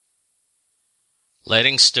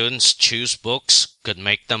Letting students choose books could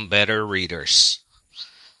make them better readers.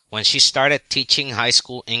 When she started teaching high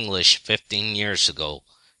school English 15 years ago,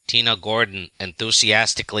 Tina Gordon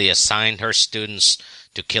enthusiastically assigned her students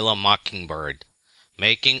To Kill a Mockingbird,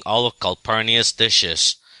 making all of Calpurnia's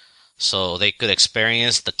dishes so they could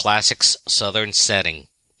experience the classic's southern setting.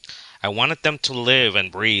 I wanted them to live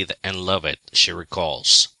and breathe and love it, she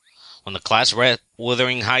recalls. When the class read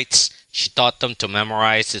Wuthering Heights, she taught them to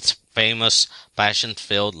memorize its famous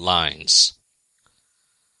passion-filled lines.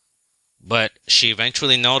 But she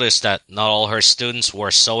eventually noticed that not all her students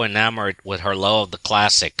were so enamored with her love of the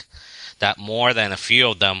classic that more than a few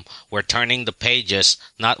of them were turning the pages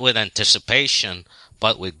not with anticipation,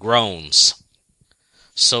 but with groans.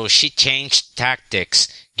 So she changed tactics,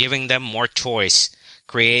 giving them more choice,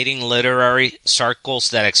 creating literary circles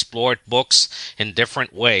that explored books in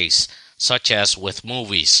different ways, such as with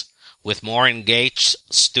movies, with more engaged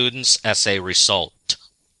students as a result.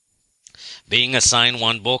 Being assigned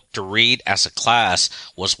one book to read as a class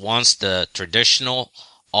was once the traditional,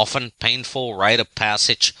 often painful rite of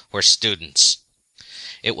passage for students.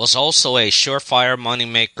 It was also a surefire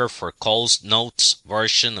moneymaker for Cole's Notes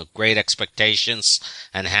version of Great Expectations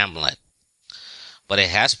and Hamlet. But it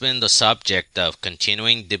has been the subject of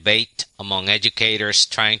continuing debate among educators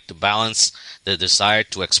trying to balance the desire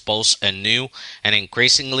to expose a new and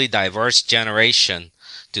increasingly diverse generation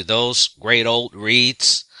to those great old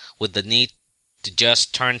reads with the need to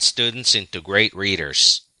just turn students into great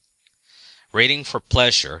readers. Reading for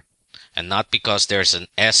pleasure, and not because there's an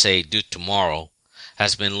essay due tomorrow,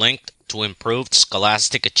 has been linked to improved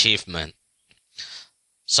scholastic achievement.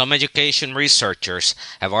 Some education researchers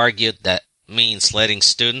have argued that means letting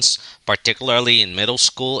students, particularly in middle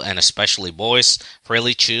school and especially boys,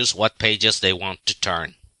 freely choose what pages they want to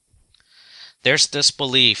turn. There's this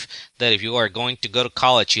belief that if you are going to go to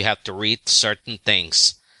college, you have to read certain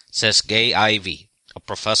things, says Gay Ivey, a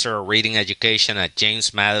professor of reading education at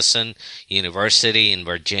James Madison University in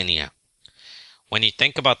Virginia. When you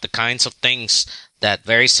think about the kinds of things that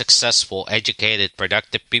very successful, educated,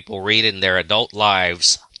 productive people read in their adult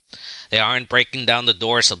lives, they aren't breaking down the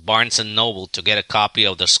doors of Barnes & Noble to get a copy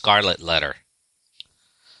of The Scarlet Letter.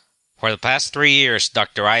 For the past 3 years,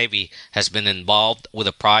 Dr. Ivey has been involved with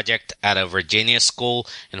a project at a Virginia school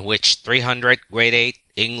in which 300 grade 8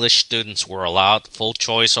 English students were allowed full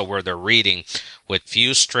choice over their reading with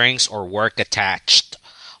few strings or work attached,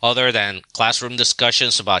 other than classroom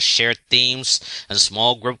discussions about shared themes and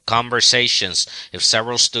small group conversations if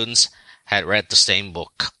several students had read the same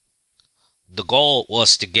book. The goal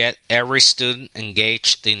was to get every student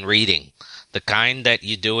engaged in reading, the kind that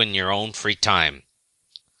you do in your own free time.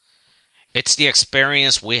 It's the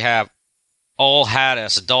experience we have all had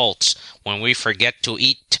as adults when we forget to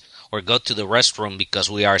eat or go to the restroom because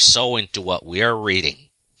we are so into what we are reading,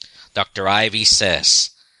 Dr. Ivey says.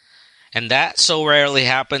 And that so rarely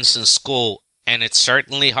happens in school, and it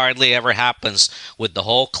certainly hardly ever happens with the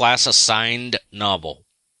whole class assigned novel.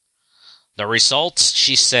 The results,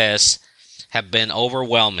 she says, have been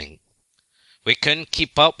overwhelming. We couldn't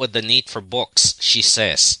keep up with the need for books, she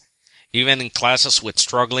says. Even in classes with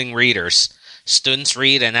struggling readers, students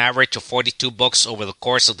read an average of 42 books over the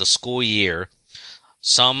course of the school year,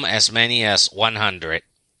 some as many as 100.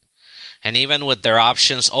 And even with their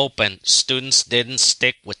options open, students didn't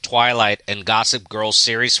stick with Twilight and Gossip Girl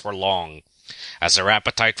series for long. As their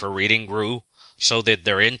appetite for reading grew, so did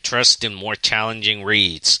their interest in more challenging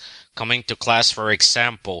reads, coming to class, for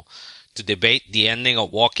example, to debate the ending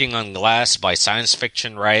of Walking on Glass by science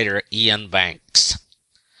fiction writer Ian Banks.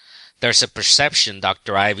 There's a perception,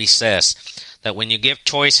 Dr. Ivey says, that when you give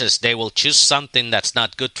choices, they will choose something that's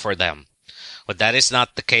not good for them. But that is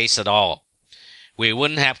not the case at all. We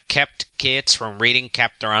wouldn't have kept kids from reading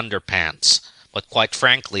Captain Underpants, but quite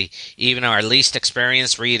frankly, even our least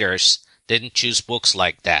experienced readers didn't choose books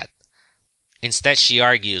like that. Instead, she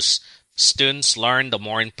argues, students learn the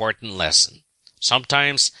more important lesson.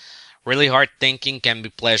 Sometimes, really hard thinking can be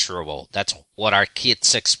pleasurable. That's what our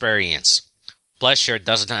kids experience. Pleasure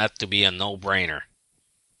doesn't have to be a no-brainer.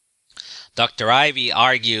 Dr. Ivey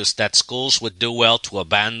argues that schools would do well to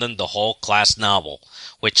abandon the whole class novel,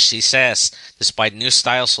 which she says, despite new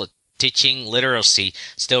styles of teaching literacy,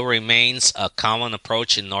 still remains a common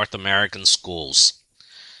approach in North American schools.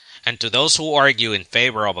 And to those who argue in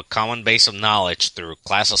favor of a common base of knowledge through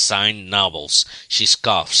class-assigned novels, she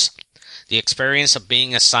scoffs. The experience of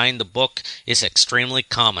being assigned a book is extremely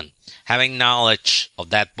common. Having knowledge of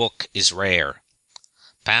that book is rare.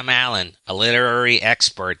 Pam Allen, a literary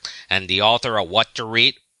expert and the author of What to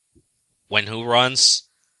Read When Who Runs,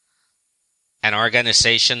 an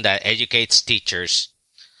organization that educates teachers,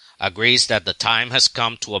 agrees that the time has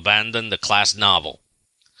come to abandon the class novel,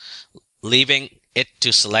 leaving it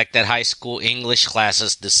to selected high school English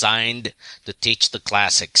classes designed to teach the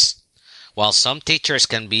classics. While some teachers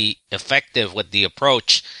can be effective with the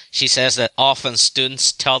approach, she says that often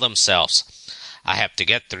students tell themselves, I have to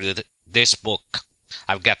get through this book.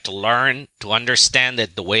 I've got to learn to understand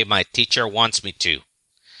it the way my teacher wants me to.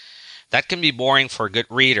 That can be boring for good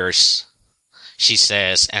readers, she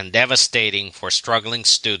says, and devastating for struggling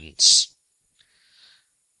students.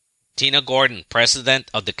 Tina Gordon, president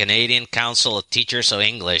of the Canadian Council of Teachers of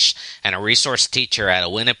English and a resource teacher at a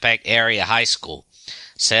Winnipeg area high school,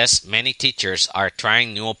 says many teachers are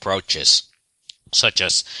trying new approaches, such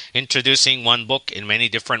as introducing one book in many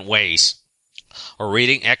different ways, or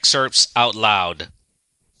reading excerpts out loud,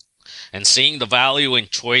 and seeing the value in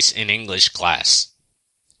choice in English class.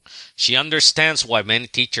 She understands why many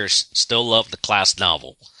teachers still love the class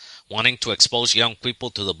novel, wanting to expose young people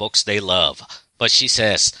to the books they love. But she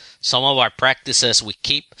says, some of our practices we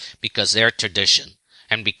keep because they're tradition,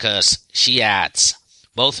 and because, she adds,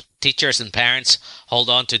 both teachers and parents hold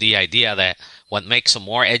on to the idea that what makes a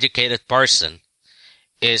more educated person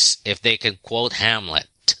is if they can quote Hamlet.